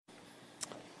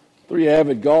Three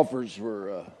avid golfers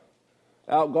were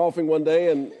out golfing one day,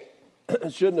 and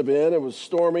it shouldn't have been. It was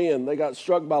stormy, and they got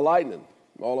struck by lightning.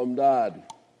 All of them died.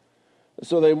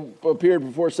 So they appeared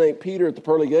before St. Peter at the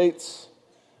pearly gates.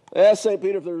 They asked St.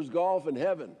 Peter if there was golf in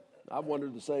heaven. I've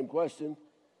wondered the same question.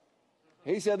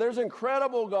 He said, there's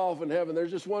incredible golf in heaven.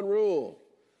 There's just one rule.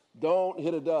 Don't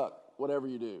hit a duck, whatever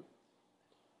you do.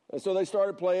 And so they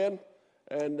started playing,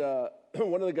 and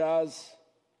one of the guys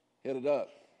hit a duck.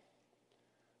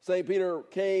 St. Peter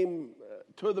came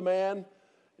to the man.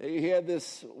 He had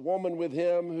this woman with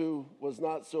him who was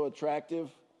not so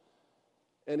attractive,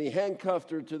 and he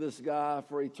handcuffed her to this guy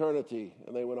for eternity,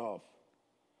 and they went off.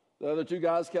 The other two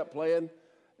guys kept playing.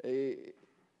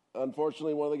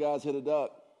 Unfortunately, one of the guys hit a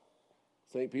duck.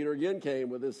 St. Peter again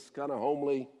came with this kind of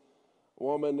homely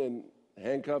woman and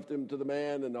handcuffed him to the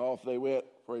man, and off they went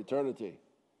for eternity.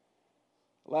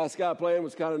 The last guy playing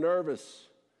was kind of nervous.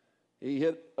 He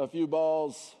hit a few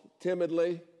balls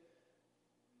timidly.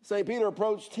 St. Peter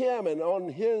approached him, and on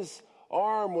his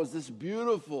arm was this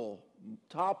beautiful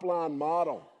top-line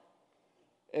model.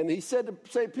 And he said to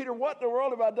St. Peter, what in the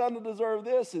world have I done to deserve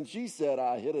this? And she said,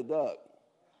 I hit a duck.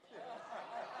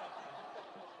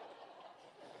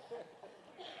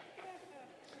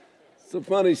 It's a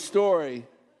funny story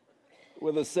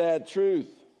with a sad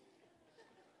truth.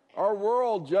 Our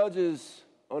world judges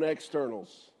on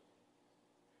externals.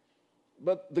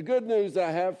 But the good news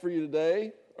I have for you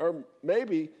today, or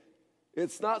maybe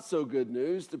it's not so good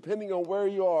news, depending on where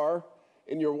you are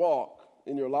in your walk,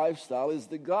 in your lifestyle, is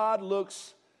that God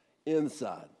looks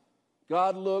inside.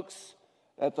 God looks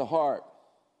at the heart.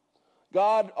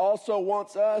 God also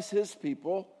wants us, his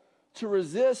people, to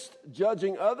resist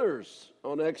judging others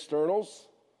on externals.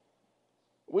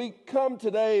 We come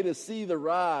today to see the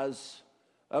rise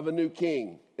of a new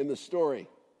king in the story.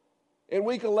 In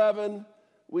week 11,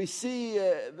 we see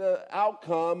the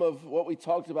outcome of what we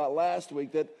talked about last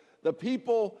week, that the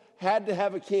people had to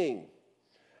have a king.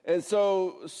 And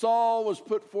so Saul was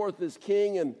put forth as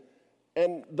king,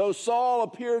 and though Saul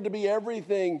appeared to be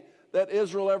everything that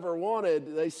Israel ever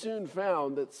wanted, they soon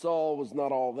found that Saul was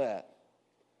not all that.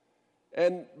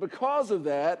 And because of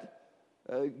that,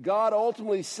 God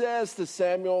ultimately says to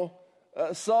Samuel,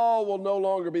 Saul will no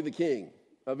longer be the king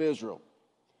of Israel.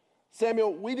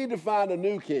 Samuel, we need to find a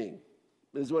new king,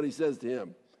 is what he says to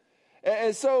him.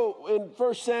 And so in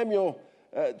 1 Samuel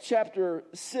chapter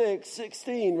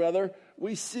 16,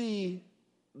 we see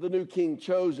the new king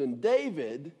chosen.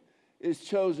 David is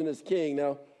chosen as king.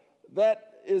 Now,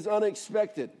 that is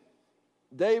unexpected.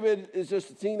 David is just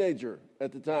a teenager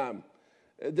at the time.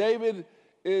 David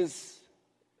is,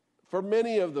 for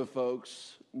many of the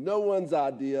folks, no one's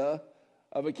idea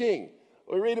of a king.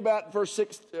 We read about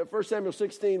 1 Samuel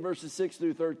 16, verses 6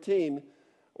 through 13.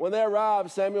 When they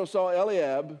arrived, Samuel saw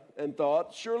Eliab and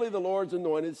thought, surely the Lord's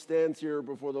anointed stands here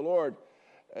before the Lord.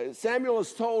 Samuel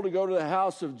is told to go to the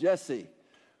house of Jesse,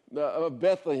 of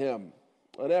Bethlehem,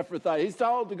 an Ephrathite. He's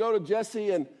told to go to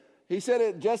Jesse, and he said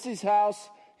at Jesse's house,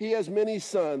 he has many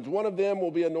sons. One of them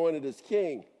will be anointed as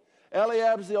king.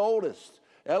 Eliab's the oldest.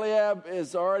 Eliab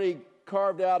has already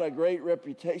carved out a great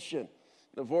reputation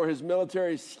for his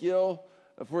military skill,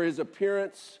 for his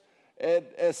appearance. And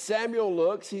as Samuel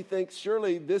looks, he thinks,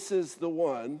 surely this is the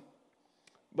one.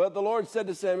 But the Lord said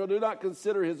to Samuel, do not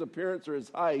consider his appearance or his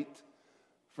height,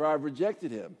 for I've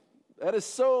rejected him. That is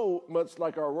so much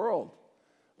like our world.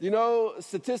 You know,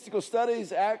 statistical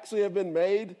studies actually have been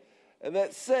made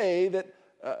that say that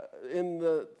in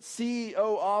the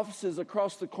CEO offices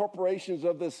across the corporations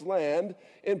of this land,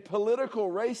 in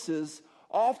political races,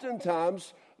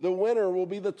 oftentimes the winner will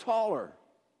be the taller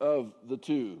of the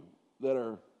two that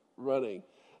are running.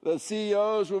 The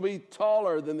CEOs will be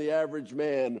taller than the average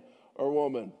man or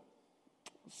woman.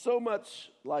 So much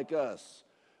like us.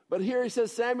 But here he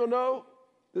says, Samuel, no,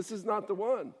 this is not the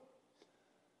one.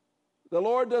 The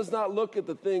Lord does not look at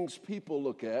the things people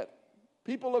look at.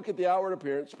 People look at the outward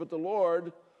appearance, but the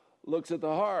Lord looks at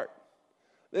the heart.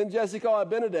 Then Jesse called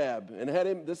Abinadab and had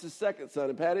him, this is his second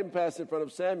son, and had him pass in front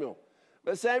of Samuel.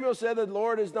 But Samuel said, the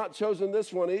Lord has not chosen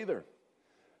this one either.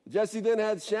 Jesse then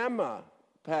had Shammah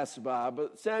pass by,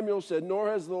 but Samuel said, nor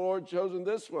has the Lord chosen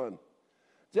this one.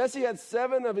 Jesse had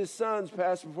 7 of his sons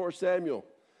pass before Samuel.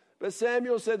 But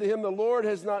Samuel said to him, the Lord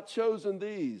has not chosen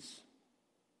these.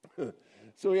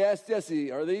 So he asked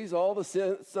Jesse, are these all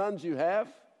the sons you have?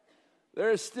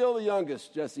 There is still the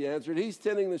youngest, Jesse answered. He's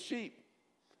tending the sheep.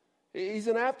 He's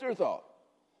an afterthought.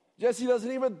 Jesse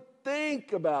doesn't even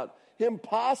think about him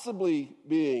possibly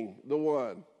being the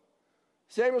one.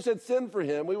 Samuel said, send for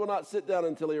him. We will not sit down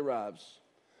until he arrives.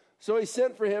 So he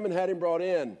sent for him and had him brought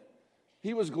in.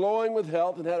 He was glowing with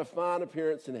health and had a fine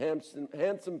appearance and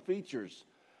handsome features.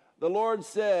 The Lord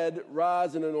said,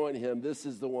 "Rise and anoint him. This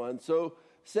is the one." So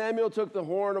Samuel took the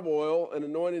horn of oil and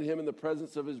anointed him in the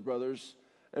presence of his brothers.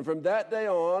 And from that day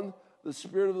on, the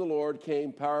Spirit of the Lord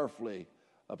came powerfully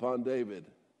upon David.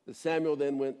 Samuel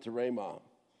then went to Ramah.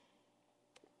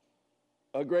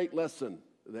 A great lesson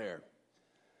there.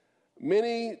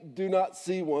 Many do not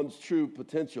see one's true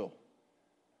potential.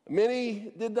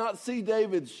 Many did not see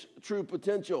David's true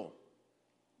potential.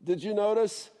 Did you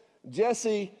notice?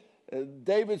 Jesse,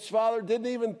 David's father, didn't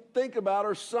even think about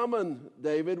or summon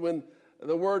David when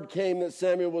the word came that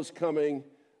Samuel was coming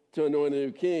to anoint a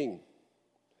new king.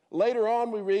 Later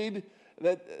on, we read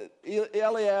that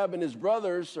Eliab and his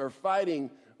brothers are fighting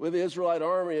with the Israelite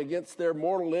army against their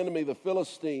mortal enemy, the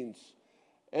Philistines.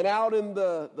 And out in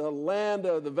the land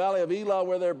of the valley of Elah,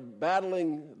 where they're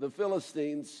battling the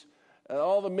Philistines,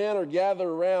 all the men are gathered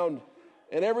around.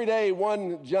 And every day,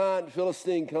 one giant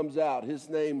Philistine comes out, his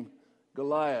name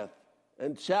Goliath,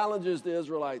 and challenges the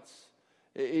Israelites.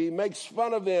 He makes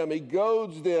fun of them. He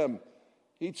goads them.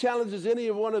 He challenges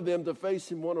any one of them to face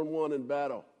him one-on-one in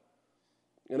battle.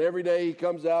 And every day he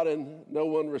comes out and no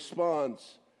one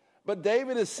responds. But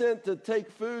David is sent to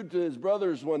take food to his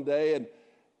brothers one day,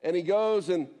 and he goes,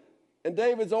 and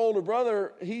David's older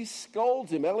brother, he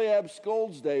scolds him. Eliab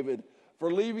scolds David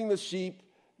for leaving the sheep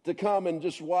to come and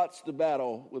just watch the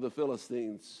battle with the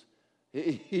Philistines.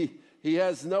 He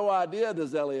has no idea,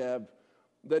 does Eliab,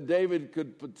 that David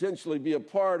could potentially be a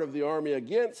part of the army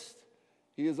against.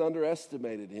 He has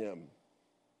underestimated him.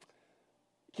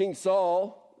 King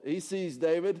Saul, he sees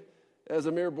David as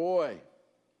a mere boy,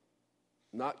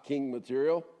 not king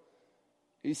material.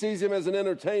 He sees him as an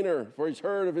entertainer, for he's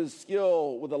heard of his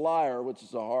skill with a lyre, which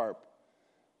is a harp.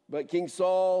 But King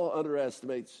Saul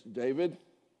underestimates David.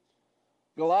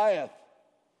 Goliath,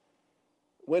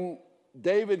 when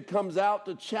David comes out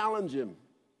to challenge him,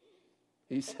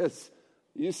 he says,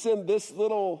 "You send this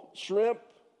little shrimp,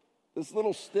 this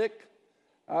little stick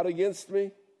out against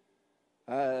me?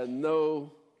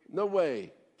 No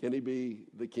way can he be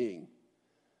the king."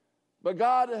 But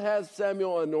God has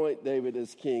Samuel anoint David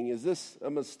as king. Is this a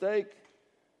mistake?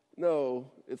 No,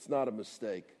 it's not a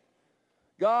mistake.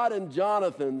 God and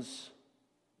Jonathan's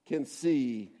can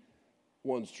see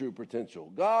one's true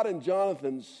potential. God and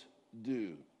Jonathan's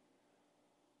do.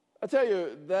 I tell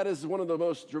you, that is one of the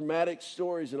most dramatic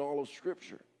stories in all of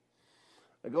Scripture.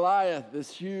 Goliath,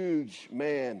 this huge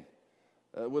man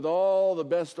with all the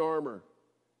best armor,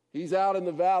 he's out in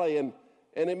the valley, and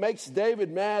it makes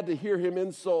David mad to hear him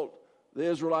insult the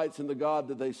Israelites and the God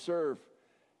that they serve.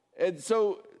 And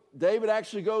so David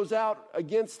actually goes out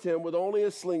against him with only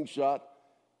a slingshot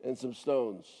and some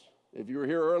stones. If you were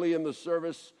here early in the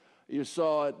service, you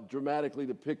saw it dramatically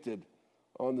depicted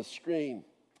on the screen.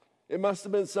 It must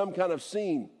have been some kind of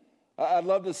scene. I'd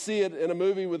love to see it in a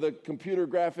movie with the computer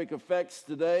graphic effects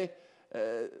today.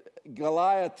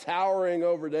 Goliath towering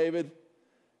over David.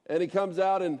 And he comes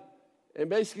out and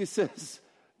basically says,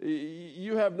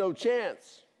 "You have no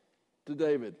chance," to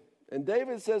David. And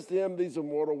David says to him these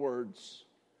immortal words.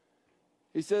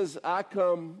 He says, "I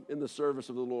come in the service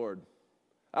of the Lord.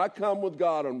 I come with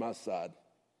God on my side.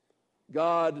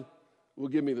 God will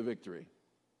give me the victory."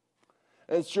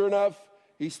 And sure enough,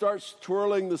 he starts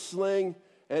twirling the sling,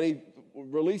 and he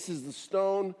releases the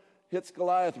stone, hits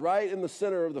Goliath right in the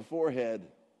center of the forehead,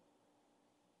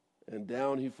 and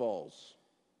down he falls.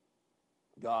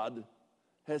 God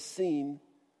has seen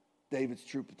David's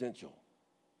true potential.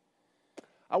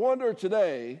 I wonder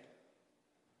today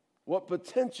what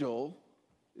potential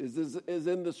is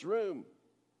in this room.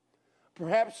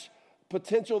 Perhaps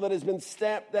potential that has been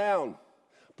stamped down,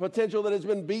 potential that has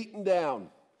been beaten down,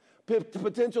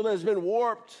 potential that has been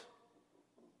warped,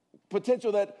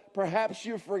 potential that perhaps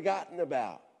you've forgotten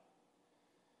about.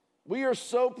 We are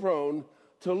so prone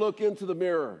to look into the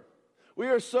mirror. We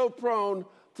are so prone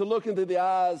to look into the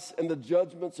eyes and the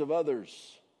judgments of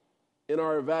others in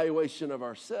our evaluation of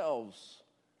ourselves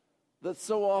that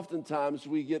so oftentimes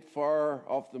we get far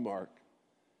off the mark.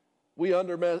 We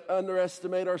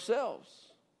underestimate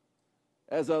ourselves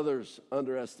as others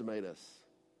underestimate us.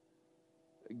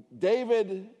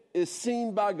 David is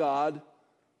seen by God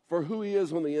for who he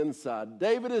is on the inside.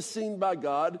 David is seen by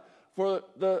God for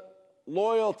the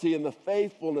loyalty and the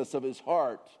faithfulness of his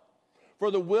heart, for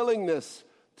the willingness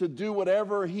to do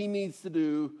whatever he needs to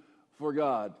do for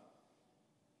God.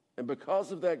 And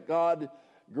because of that, God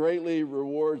greatly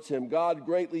rewards him. God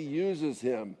greatly uses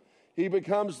him. He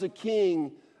becomes the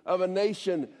king of a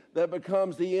nation that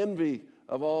becomes the envy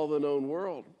of all the known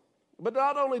world. But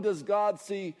not only does God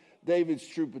see David's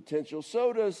true potential,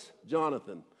 so does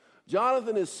Jonathan.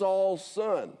 Jonathan is Saul's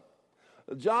son.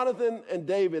 Jonathan and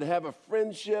David have a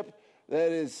friendship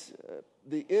that is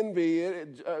the envy.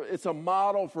 It's a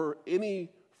model for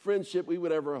any friendship we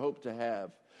would ever hope to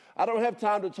have. I don't have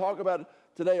time to talk about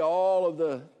today all of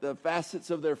the facets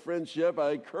of their friendship.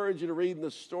 I encourage you to read in the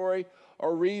story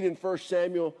or read in 1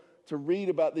 Samuel to read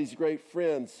about these great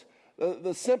friends.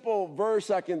 The simple verse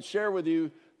I can share with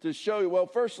you to show you, well,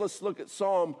 first let's look at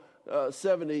Psalm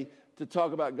 70 to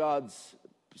talk about God's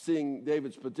seeing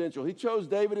David's potential. He chose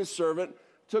David his servant,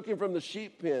 took him from the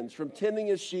sheep pens, from tending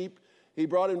his sheep. He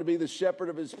brought him to be the shepherd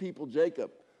of his people,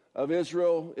 Jacob, of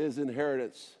Israel, his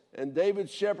inheritance. And David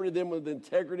shepherded them with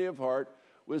integrity of heart,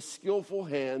 with skillful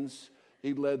hands,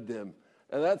 he led them.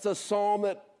 And that's a psalm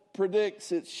that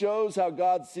predicts, it shows how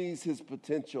God sees his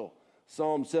potential.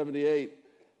 Psalm 78.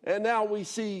 And now we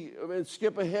see, and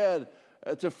skip ahead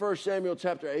to 1 Samuel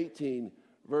chapter 18,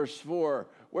 verse 4,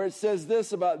 where it says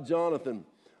this about Jonathan.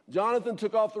 Jonathan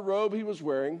took off the robe he was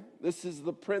wearing. This is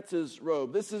the prince's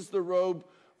robe. This is the robe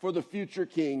for the future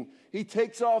king. He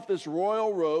takes off this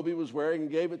royal robe he was wearing and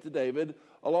gave it to David,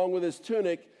 along with his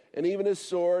tunic and even his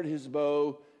sword, his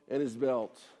bow, and his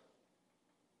belt.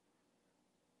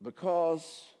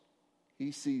 Because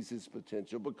he sees his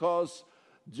potential. Because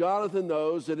Jonathan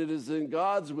knows that it is in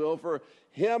God's will for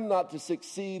him not to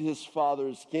succeed his father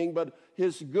as king, but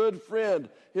his good friend,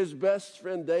 his best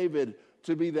friend David,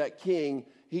 to be that king.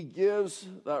 He gives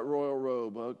that royal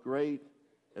robe, a great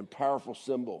and powerful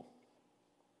symbol.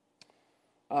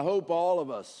 I hope all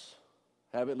of us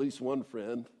have at least one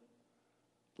friend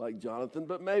like Jonathan,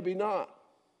 but maybe not.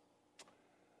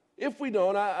 If we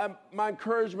don't, my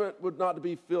encouragement would not to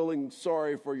be feeling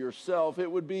sorry for yourself. It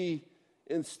would be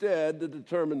instead to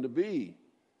determine to be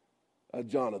a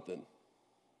Jonathan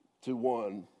to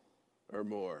one or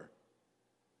more.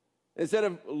 Instead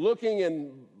of looking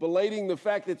and belating the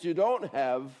fact that you don't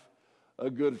have a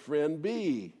good friend,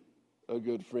 be a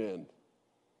good friend.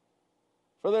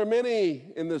 For there are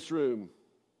many in this room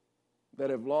that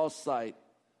have lost sight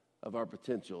of our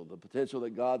potential, the potential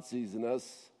that God sees in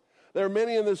us. There are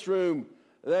many in this room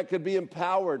that could be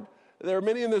empowered. There are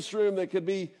many in this room that could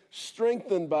be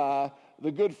strengthened by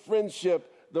the good friendship,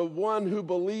 the one who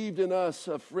believed in us,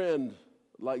 a friend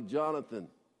like Jonathan.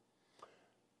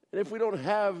 And if we don't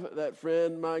have that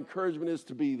friend, my encouragement is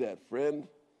to be that friend.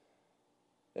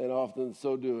 And often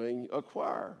so doing,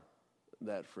 acquire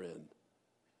that friend.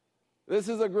 This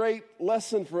is a great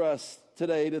lesson for us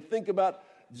today to think about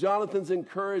Jonathan's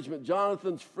encouragement,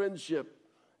 Jonathan's friendship,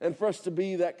 and for us to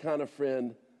be that kind of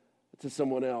friend to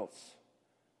someone else.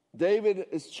 David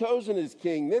is chosen as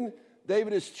king. Then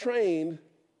David is trained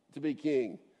to be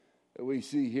king, that we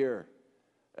see here.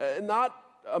 Not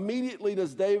immediately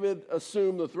does David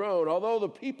assume the throne, although the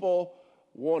people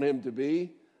want him to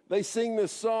be. They sing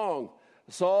this song,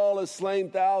 Saul has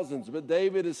slain thousands, but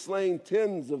David has slain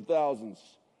tens of thousands.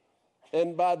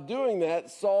 And by doing that,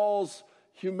 Saul's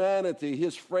humanity,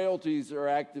 his frailties are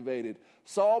activated.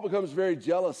 Saul becomes very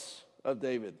jealous of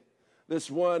David,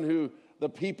 this one who the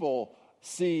people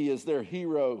see as their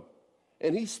hero.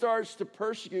 And he starts to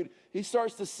persecute, he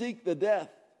starts to seek the death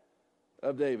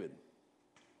of David.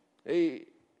 He,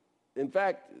 in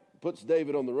fact, puts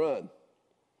David on the run.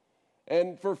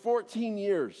 And for 14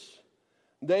 years,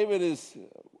 David is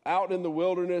out in the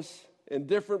wilderness in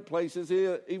different places.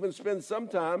 He even spends some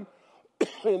time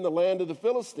in the land of the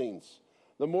Philistines,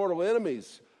 the mortal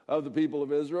enemies of the people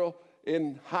of Israel,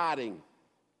 in hiding.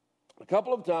 A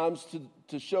couple of times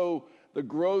to show the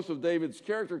growth of David's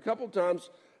character. A couple of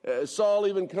times Saul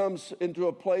even comes into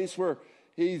a place where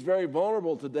he's very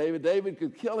vulnerable to David. David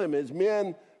could kill him. His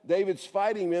men, David's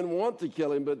fighting men, want to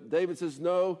kill him, but David says,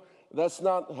 no, that's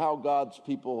not how God's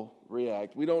people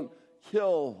react. We don't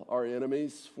kill our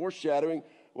enemies, foreshadowing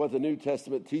what the New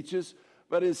Testament teaches,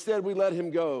 but instead we let him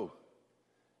go.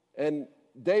 And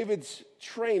David's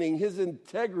training, his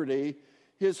integrity,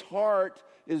 his heart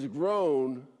is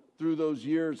grown through those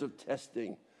years of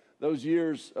testing, those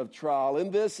years of trial.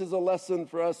 And this is a lesson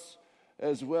for us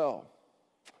as well.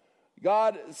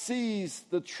 God sees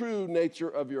the true nature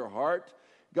of your heart.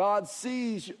 God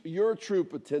sees your true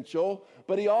potential,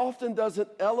 but he often doesn't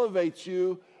elevate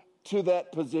you to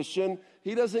that position.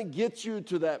 He doesn't get you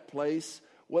to that place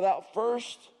without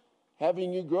first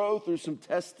having you grow through some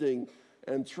testing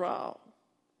and trial.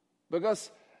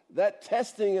 Because that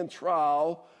testing and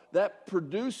trial, that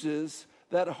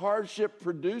hardship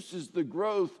produces the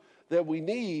growth that we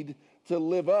need to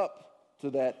live up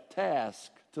to that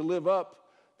task, to live up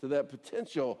to that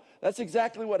potential. That's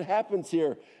exactly what happens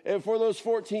here. And for those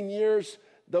 14 years,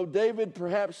 though David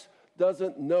perhaps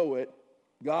doesn't know it,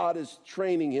 God is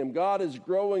training him. God is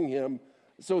growing him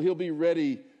so he'll be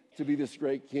ready to be this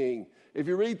great king. If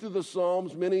you read through the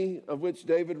Psalms, many of which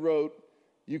David wrote,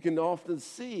 you can often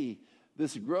see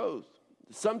this growth.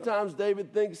 Sometimes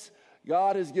David thinks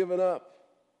God has given up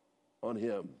on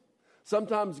him.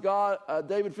 Sometimes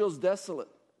David feels desolate.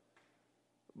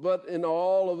 But in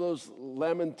all of those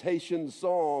lamentation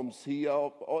psalms, he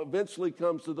eventually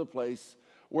comes to the place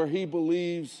where he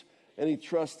believes and he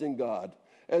trusts in God.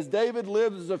 As David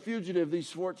lived as a fugitive these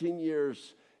 14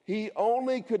 years, he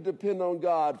only could depend on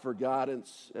God for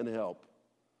guidance and help.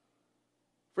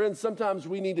 Friends, sometimes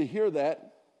we need to hear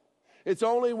that. It's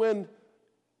only when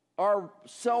our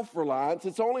self-reliance,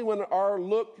 it's only when our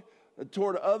look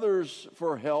toward others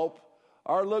for help,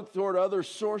 our look toward other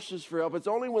sources for help, it's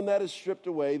only when that is stripped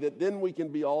away that then we can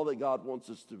be all that God wants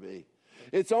us to be.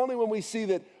 It's only when we see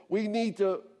that we need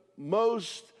to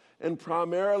most and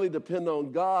primarily depend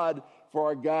on God for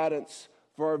our guidance,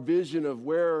 for our vision of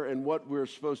where and what we're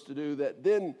supposed to do, that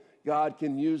then God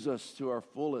can use us to our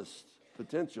fullest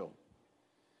potential.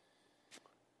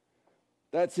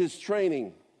 That's his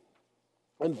training.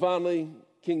 And finally,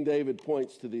 King David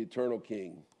points to the eternal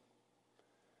king.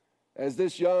 As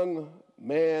this young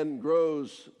man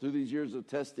grows through these years of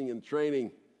testing and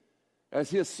training, as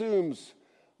he assumes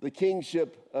the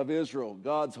kingship of Israel,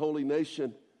 God's holy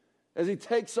nation, as he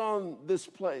takes on this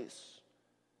place,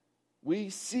 we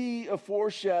see a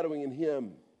foreshadowing in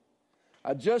him.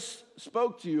 I just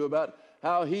spoke to you about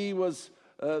how he was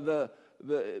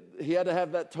he had to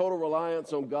have that total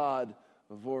reliance on God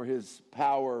for his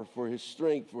power, for his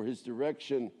strength, for his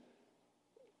direction.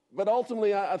 But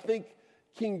ultimately, I think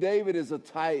King David is a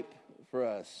type for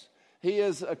us. He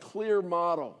is a clear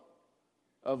model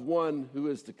of one who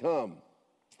is to come.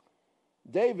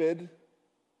 David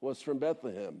was from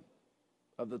Bethlehem,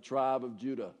 of the tribe of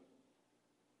Judah.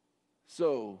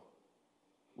 So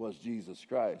was Jesus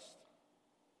Christ.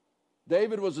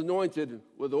 David was anointed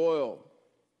with oil.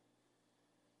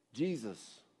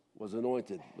 Jesus was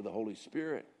anointed with the Holy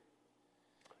Spirit.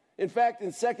 In fact,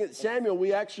 in 2 Samuel,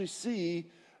 we actually see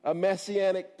a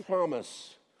messianic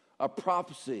promise, a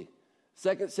prophecy.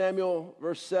 2 Samuel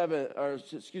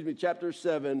chapter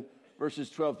 7, verses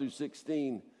 12 through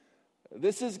 16.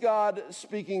 This is God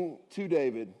speaking to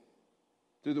David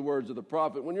through the words of the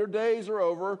prophet. When your days are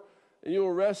over and you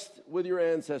will rest with your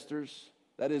ancestors,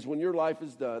 that is, when your life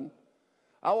is done,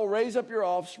 I will raise up your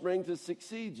offspring to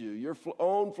succeed you, your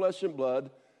own flesh and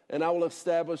blood, and I will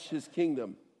establish his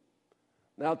kingdom.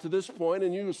 Now to this point,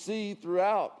 and you will see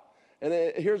throughout, and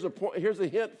here's a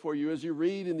hint for you as you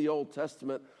read in the Old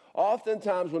Testament,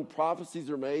 oftentimes when prophecies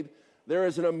are made, there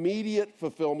is an immediate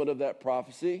fulfillment of that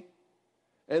prophecy,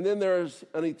 and then there's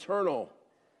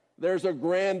there's a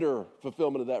grander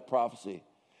fulfillment of that prophecy.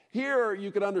 Here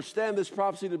you can understand this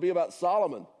prophecy to be about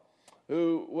Solomon,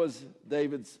 who was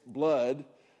David's blood,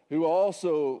 who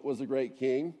also was a great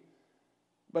king.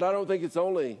 But I don't think it's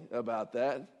only about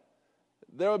that.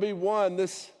 There will be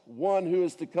this one who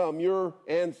is to come, your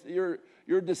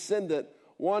descendant,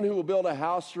 one who will build a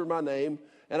house for my name,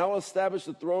 and I will establish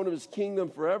the throne of his kingdom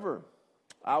forever.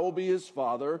 I will be his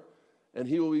father, and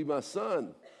he will be my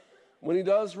son. When he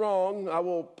does wrong, I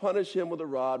will punish him with a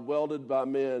rod welded by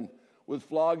men, with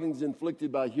floggings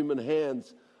inflicted by human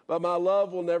hands. But my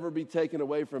love will never be taken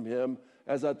away from him,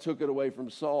 as I took it away from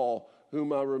Saul,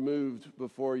 whom I removed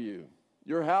before you.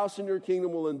 Your house and your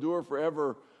kingdom will endure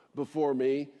forever before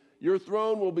me. Your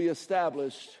throne will be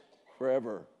established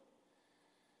forever.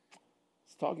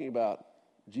 It's talking about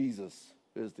Jesus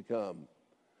who is to come.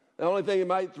 The only thing it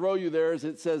might throw you there is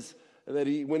it says that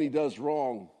when he does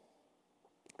wrong.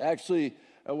 Actually,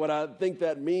 what I think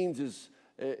that means is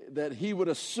that he would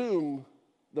assume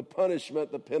the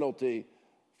punishment, the penalty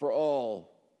for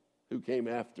all who came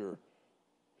after,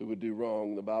 who would do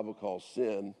wrong. The Bible calls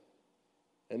sin.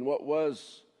 And what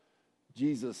was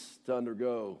Jesus to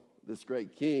undergo, this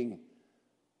great king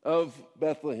of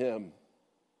Bethlehem,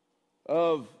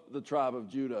 of the tribe of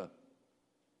Judah,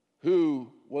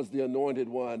 who was the anointed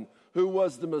one, who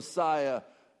was the Messiah?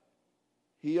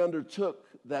 He undertook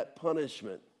that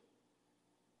punishment.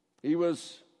 He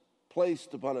was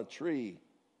placed upon a tree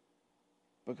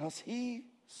because he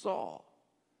saw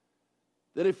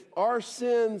that if our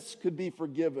sins could be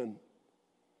forgiven,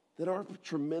 that our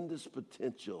tremendous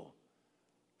potential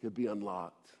could be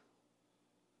unlocked.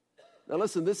 Now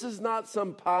listen, this is not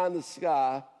some pie in the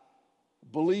sky,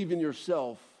 believe in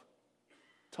yourself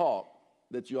talk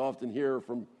that you often hear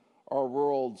from our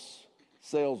world's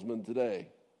salesmen today.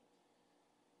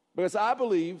 Because I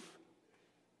believe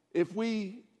if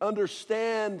we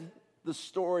understand the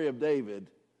story of David,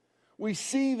 we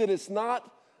see that it's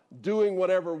not doing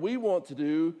whatever we want to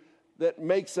do that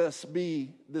makes us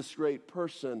be this great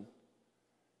person.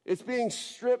 It's being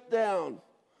stripped down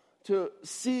to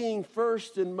seeing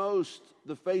first and most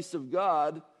the face of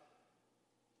God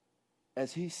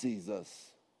as he sees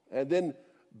us. And then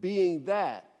being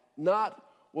that, not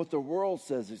what the world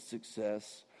says is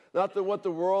success, not what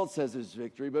the world says is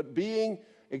victory, but being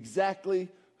exactly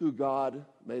who God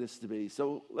made us to be.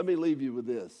 So let me leave you with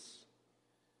this.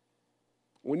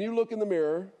 When you look in the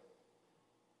mirror,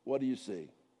 what do you see?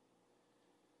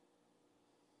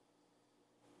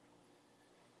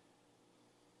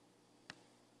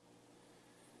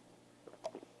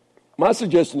 My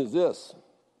suggestion is this: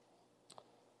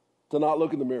 to not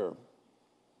look in the mirror.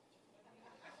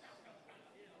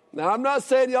 Now, I'm not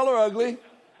saying y'all are ugly,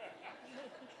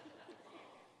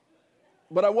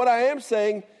 but what I am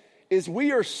saying is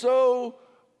we are so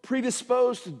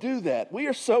predisposed to do that. We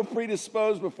are so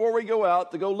predisposed before we go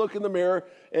out to go look in the mirror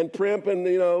and primp and,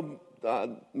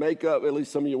 make up, at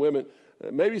least some of you women,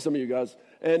 maybe some of you guys,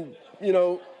 and,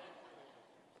 and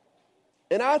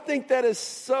I think that is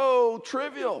so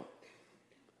trivial.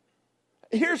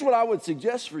 Here's what I would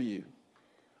suggest for you,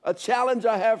 a challenge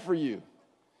I have for you.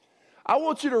 I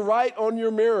want you to write on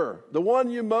your mirror, the one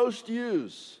you most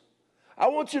use. I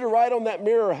want you to write on that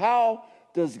mirror, how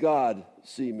does God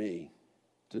see me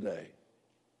today?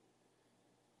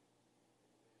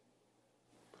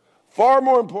 Far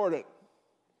more important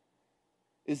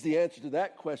is the answer to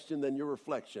that question than your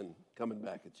reflection coming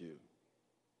back at you.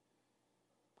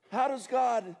 How does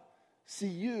God see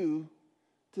you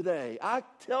today? I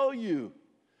tell you,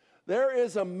 there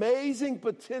is amazing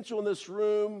potential in this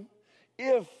room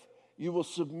if you will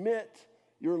submit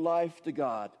your life to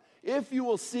God. If you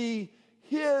will see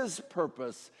his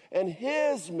purpose and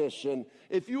his mission,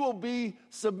 if you will be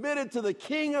submitted to the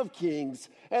King of Kings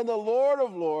and the Lord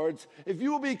of Lords, if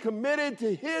you will be committed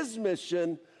to his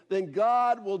mission, then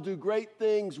God will do great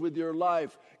things with your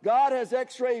life. God has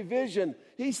x-ray vision.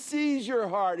 He sees your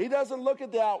heart. He doesn't look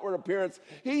at the outward appearance.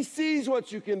 He sees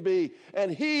what you can be,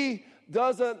 and he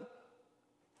doesn't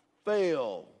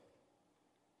fail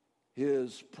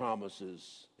his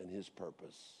promises and his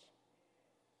purpose.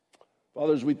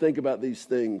 Fathers, we think about these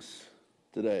things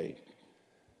today.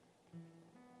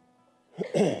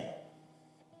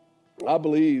 I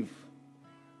believe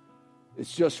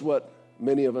it's just what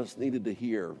many of us needed to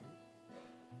hear.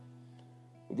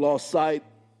 We've lost sight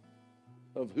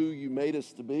of who you made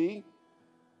us to be.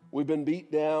 We've been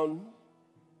beat down.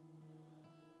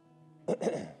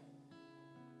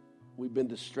 We've been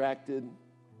distracted.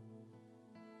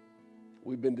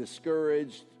 We've been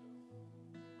discouraged.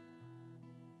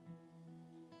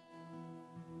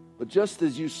 But just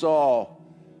as you saw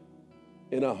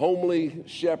in a homely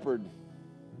shepherd,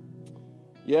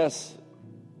 yes,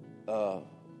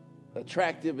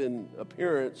 attractive in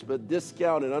appearance, but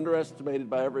discounted,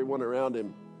 underestimated by everyone around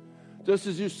him. Just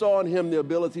as you saw in him the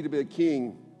ability to be a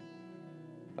king,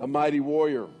 a mighty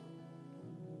warrior,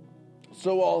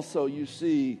 so also you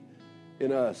see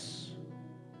in us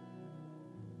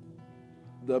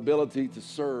the ability to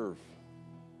serve,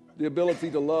 the ability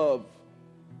to love,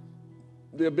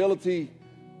 the ability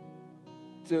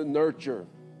to nurture,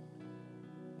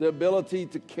 the ability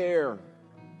to care,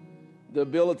 the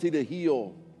ability to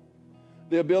heal,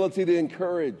 the ability to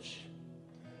encourage,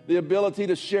 the ability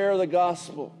to share the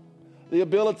gospel, the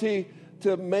ability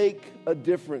to make a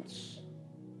difference.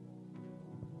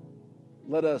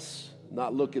 Let us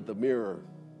not look at the mirror.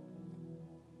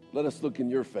 Let us look in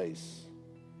your face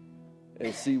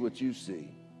and see what you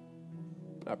see.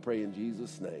 I pray in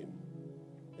Jesus' name.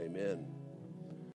 Amen.